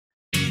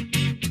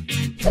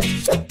So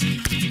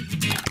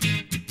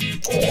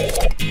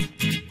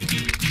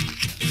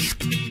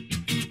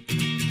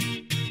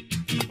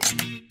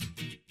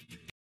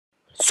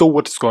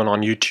what is going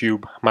on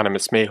YouTube? My name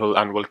is Mehul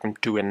and welcome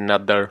to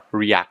another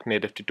React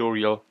Native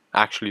tutorial,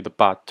 actually the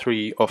part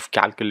 3 of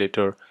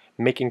calculator,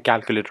 making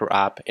calculator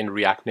app in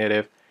React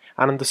Native.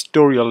 And in this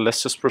tutorial,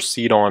 let's just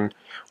proceed on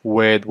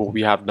with what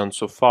we have done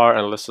so far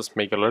and let's just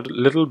make it a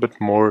little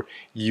bit more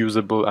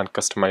usable and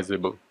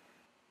customizable.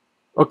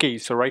 Okay,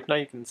 so right now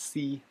you can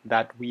see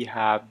that we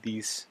have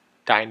these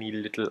tiny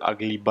little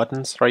ugly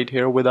buttons right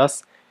here with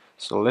us.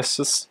 So let's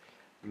just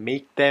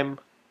make them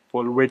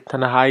full width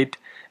and height.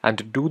 And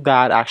to do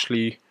that,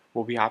 actually,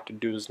 what we have to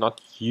do is not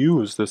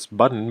use this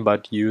button,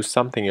 but use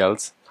something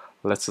else.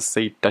 Let's just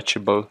say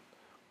touchable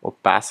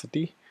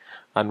opacity.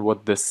 And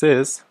what this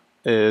is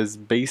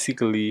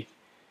basically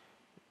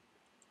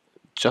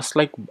just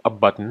like a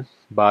button,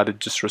 but it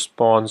just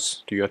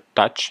responds to your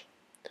touch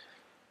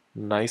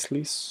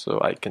nicely.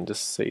 So I can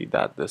just say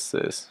that this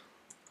is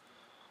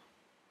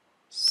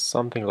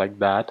something like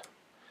that.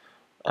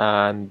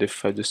 And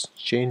if I just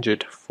change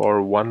it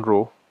for one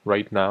row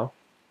right now,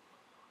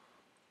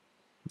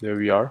 there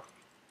we are.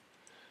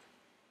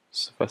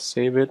 So if I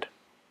save it,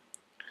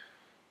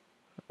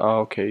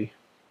 okay,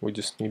 we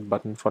just need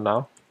button for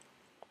now.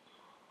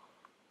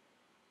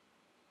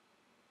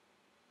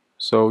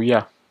 So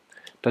yeah,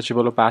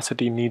 touchable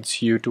opacity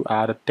needs you to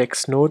add a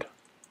text node.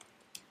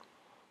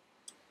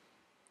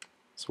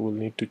 So we'll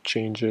need to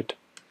change it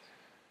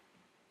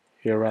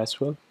here as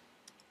well.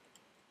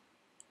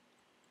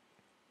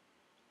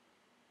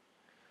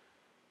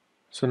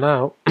 So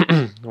now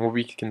what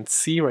we can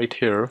see right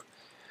here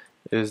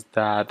is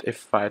that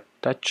if I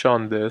touch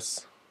on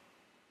this,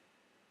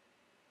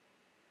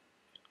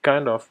 it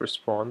kind of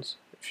responds,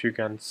 if you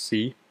can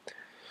see.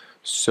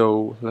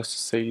 So let's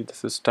say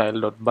this is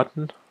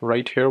style.button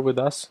right here with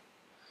us.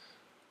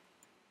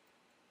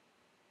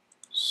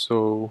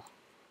 So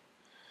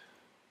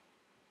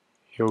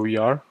here we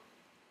are.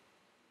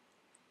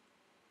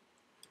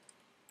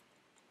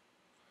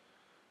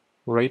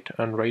 Right,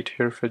 and right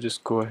here if I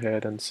just go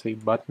ahead and say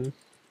button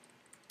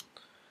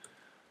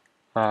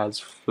as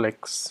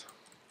flex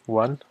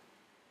 1,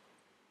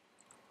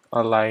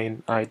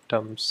 align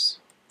items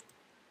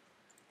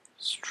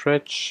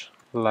stretch,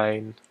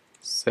 align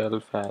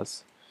self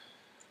as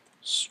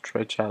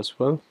stretch as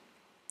well,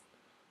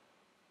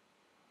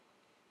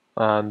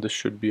 and this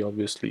should be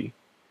obviously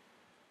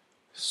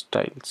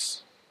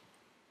styles.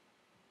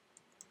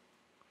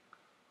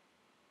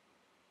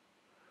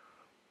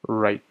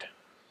 Right,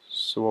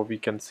 so what we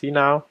can see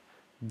now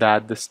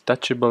that this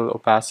touchable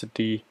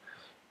opacity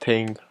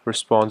thing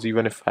responds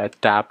even if I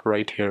tap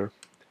right here,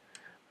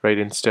 right,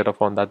 instead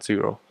of on that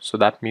 0. So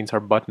that means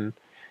our button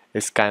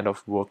is kind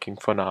of working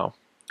for now.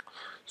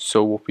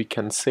 So what we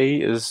can say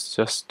is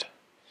just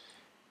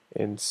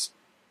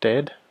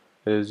instead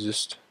is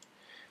just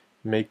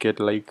make it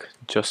like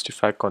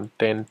justify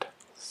content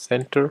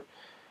center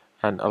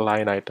and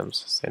align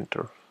items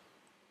center,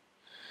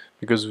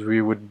 because we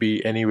would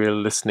be anyway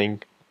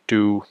listening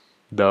to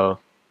the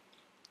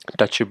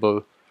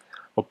touchable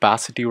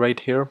opacity right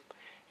here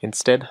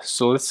instead.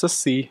 So let's just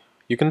see,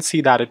 you can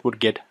see that it would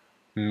get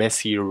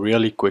messy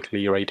really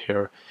quickly right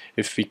here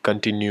if we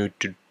continue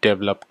to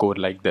develop code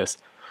like this.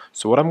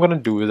 So what I'm gonna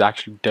do is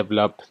actually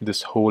develop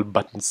this whole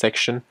button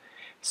section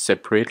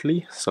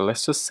separately. So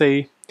let's just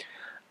say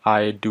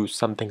I do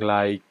something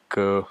like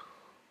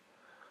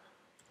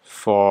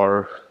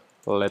for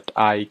let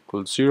I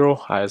equal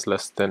 0, I is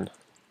less than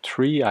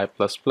 3, I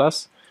plus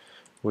plus,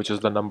 which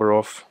is the number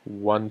of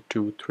 1,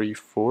 2, 3,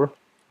 4.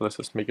 Let's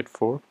just make it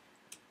 4.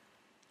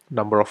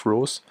 Number of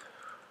rows.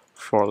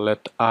 For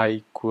let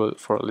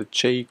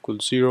j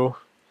equals 0,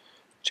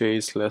 j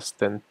is less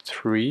than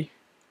 3,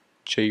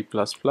 j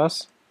plus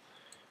plus,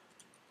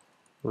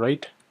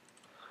 right?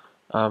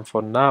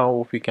 For now,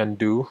 what we can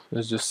do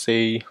is just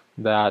say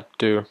that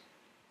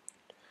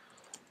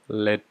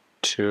let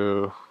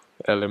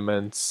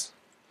elements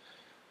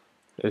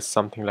is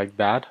something like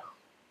that,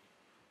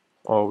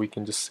 or we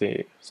can just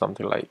say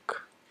something like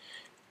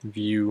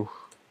view,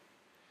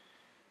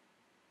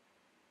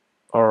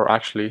 or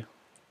actually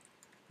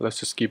let's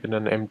just keep it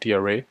an empty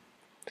array.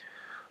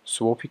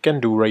 So what we can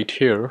do right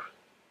here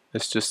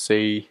is just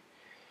say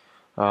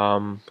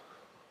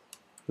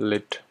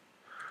let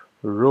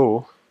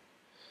row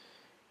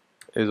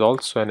is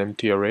also an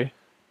empty array,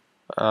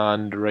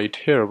 and right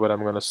here what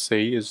I'm gonna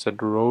say is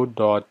that row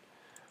dot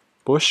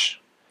push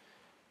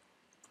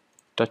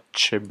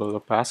touchable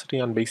opacity,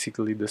 and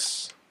basically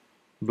this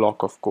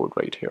block of code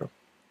right here.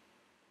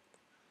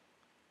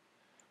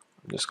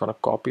 I'm just gonna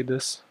copy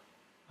this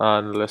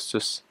and let's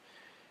just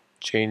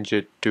change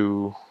it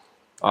to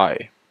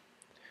I,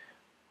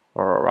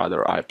 or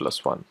rather I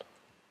plus 1,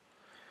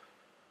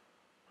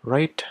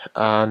 right?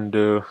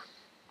 And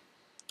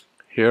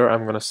here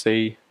I'm gonna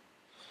say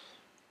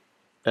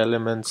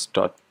elements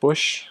dot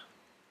push,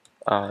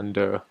 and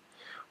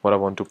what I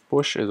want to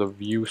push is a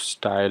view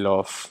style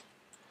of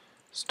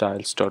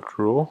styles dot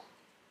row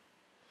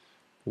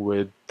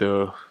with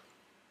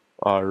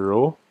our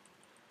row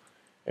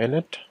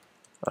init,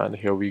 and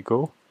here we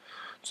go.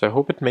 So I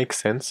hope it makes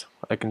sense.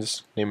 I can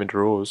just name it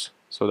rows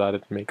so that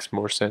it makes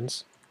more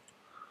sense.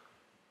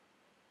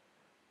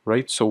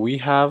 Right, so we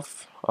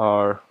have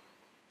our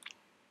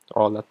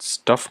all that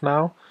stuff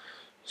now.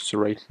 So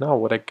right now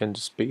what I can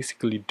just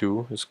basically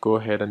do is go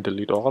ahead and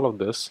delete all of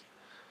this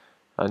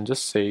and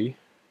just say,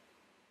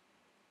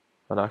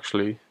 and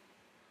actually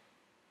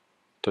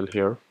till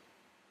here,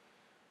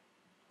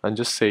 and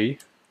just say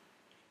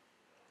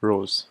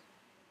rows.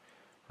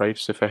 Right,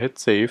 so if I hit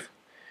save,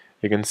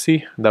 you can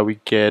see that we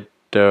get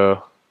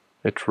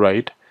it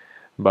right,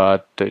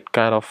 but it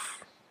kind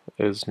of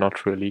is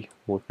not really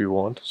what we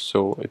want,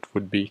 so it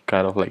would be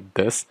kind of like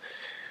this.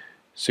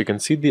 So you can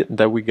see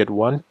that we get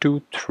 1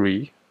 2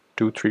 3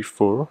 2 3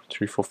 4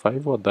 3 4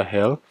 5. What the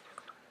hell?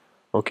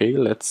 Okay,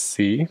 let's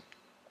see.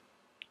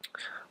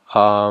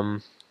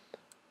 So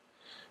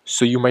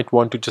you might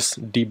want to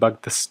just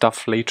debug this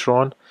stuff later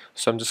on.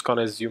 So I'm just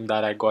gonna assume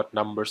that I got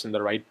numbers in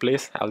the right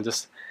place. I'll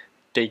just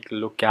take a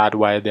look at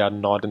why they are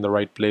not in the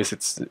right place.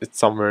 It's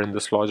somewhere in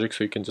this logic,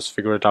 so you can just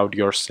figure it out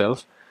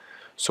yourself.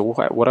 So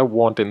what I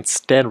want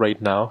instead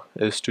right now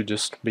is to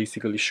just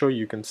basically show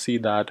you. You can see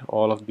that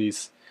all of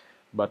these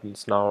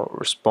buttons now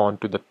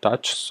respond to the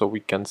touch. So we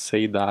can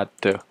say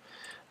that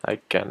I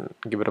can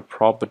give it a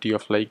property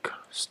of like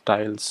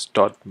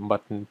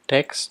styles.button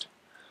text,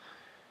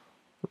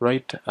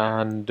 right?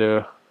 And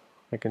I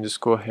can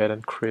just go ahead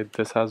and create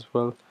this as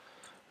well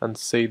and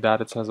say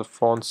that it has a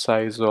font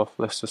size of,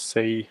 let's just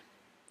say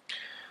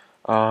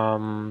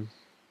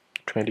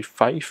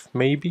 25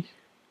 maybe,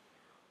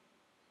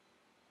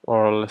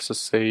 or let's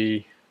just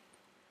say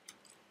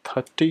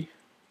 30.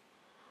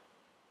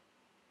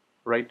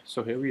 Right,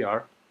 so here we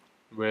are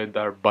with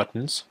our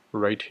buttons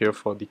right here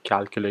for the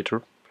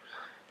calculator.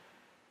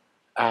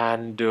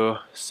 And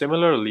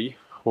similarly,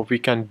 what we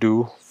can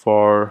do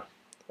for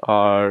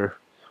our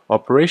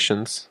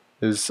operations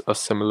is a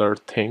similar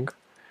thing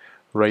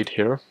right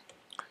here.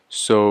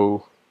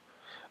 So,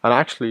 and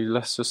actually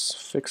let's just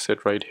fix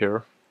it right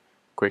here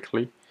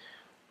quickly.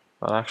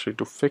 And actually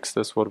to fix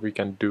this, what we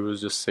can do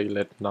is just say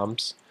let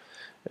nums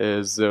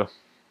is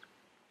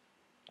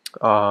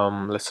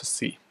let's just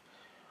see,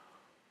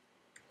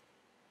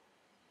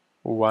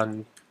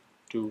 1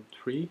 2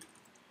 3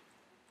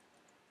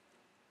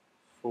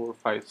 4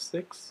 5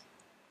 6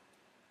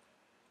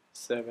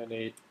 7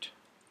 8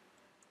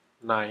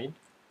 9.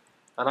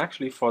 And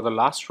actually for the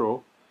last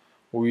row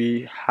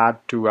we had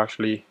to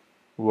actually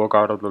work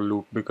out of the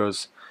loop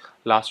because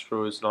last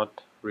row is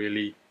not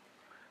really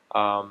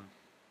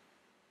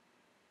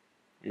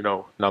you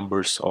know,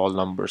 numbers, all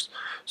numbers.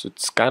 So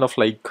it's kind of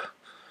like,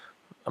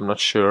 I'm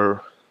not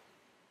sure,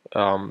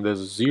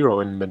 there's a 0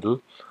 in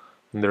middle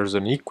and there's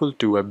an equal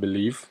to, I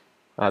believe,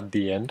 at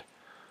the end,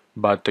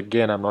 but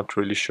again I'm not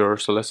really sure.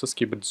 So let's just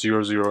keep it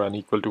 0 0 and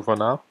equal to for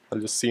now. I'll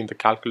just see in the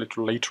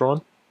calculator later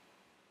on.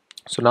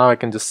 So now I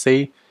can just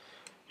say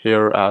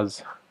here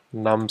as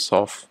nums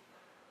of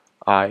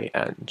I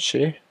and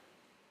j,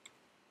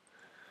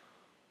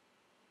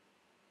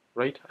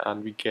 right,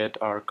 and we get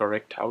our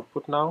correct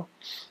output now.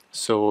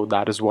 So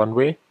that is one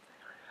way.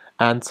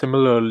 And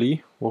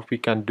similarly what we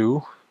can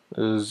do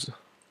is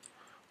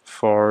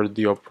for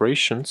the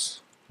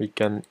operations we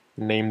can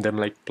name them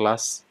like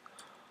plus,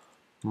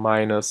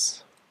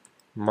 minus,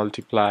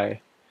 multiply,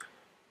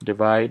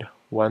 divide,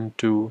 1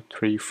 2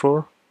 3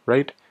 4,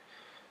 right?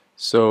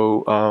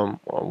 So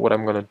what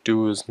I'm gonna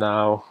do is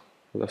now,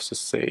 let's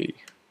just say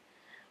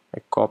I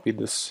copy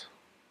this,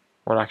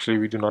 or actually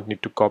we do not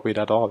need to copy it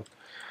at all.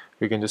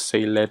 We can just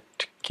say let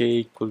k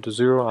equal to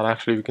 0, and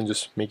actually we can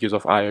just make use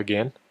of I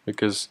again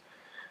because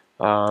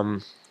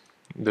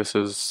this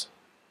is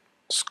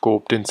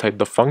scoped inside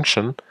the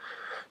function.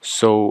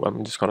 So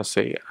I'm just gonna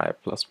say I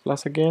plus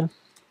plus again,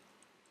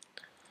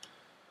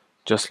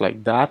 just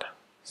like that.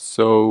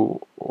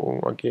 So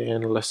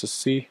again, let's just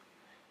see,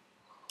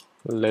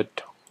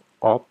 let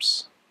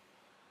ops,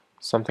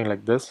 something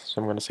like this.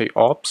 So I'm gonna say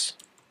ops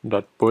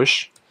dot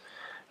push,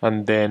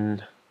 and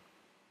then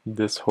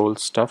this whole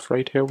stuff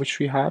right here which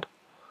we had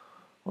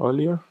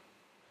earlier,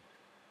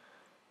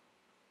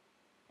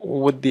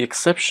 with the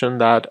exception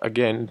that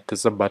again it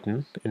is a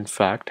button in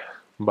fact,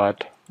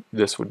 but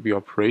this would be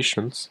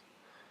operations,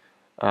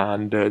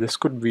 and this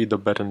could be the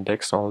button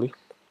text only.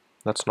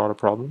 That's not a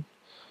problem.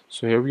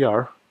 So here we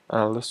are,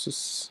 and let's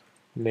just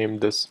name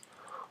this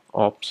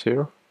ops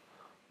here,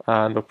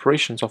 and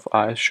operations of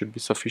I should be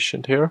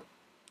sufficient here,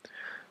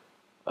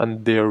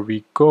 and there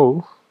we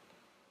go.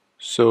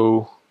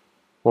 So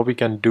what we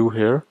can do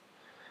here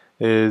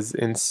is,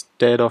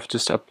 instead of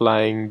just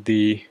applying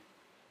the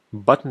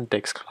button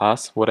text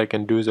class, what I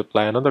can do is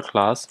apply another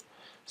class,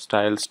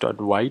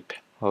 styles.white,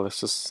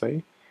 let's just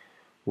say,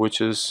 which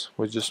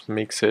just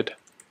makes it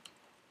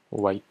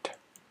white.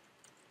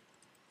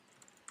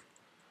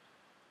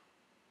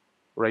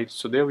 Right,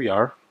 so there we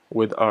are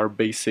with our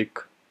basic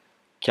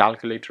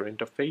calculator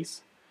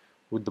interface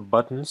with the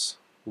buttons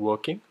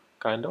working,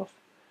 kind of,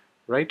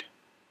 right?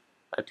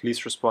 At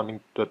least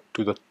responding to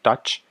the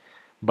touch,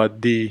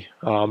 but the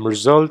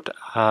result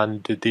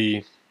and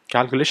the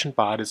calculation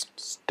part is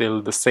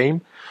still the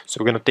same. So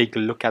we're going to take a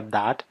look at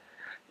that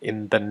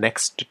in the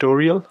next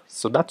tutorial.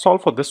 So that's all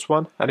for this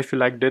one, and if you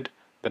liked it,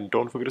 then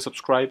don't forget to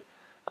subscribe,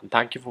 and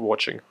thank you for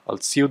watching. I'll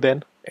see you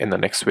then in the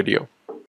next video.